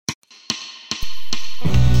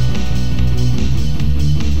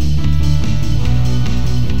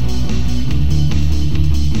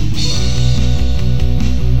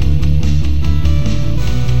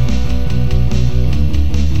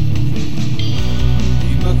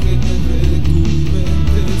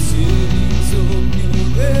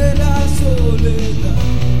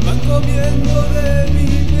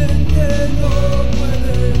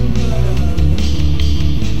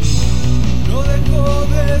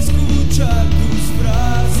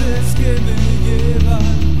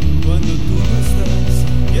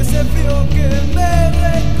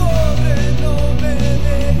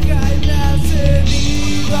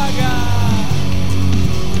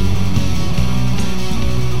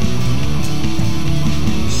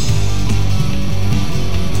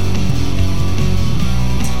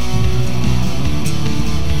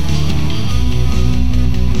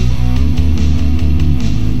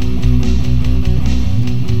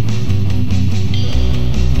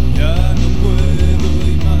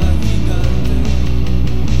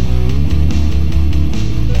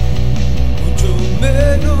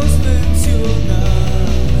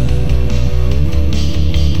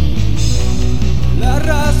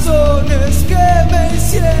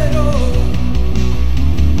quisiera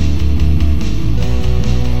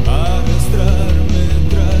arrastrarme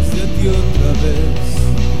tras de ti otra vez.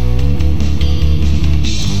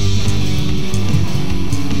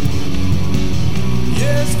 Y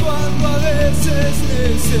es cuando a veces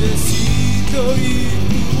necesito oír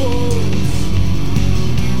tu voz,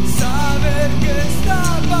 saber qué está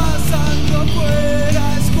pasando afuera.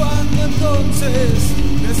 Es cuando entonces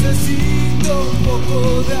necesito un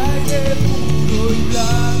poco de aire puro y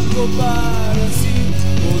blanco para así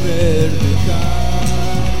poder dejar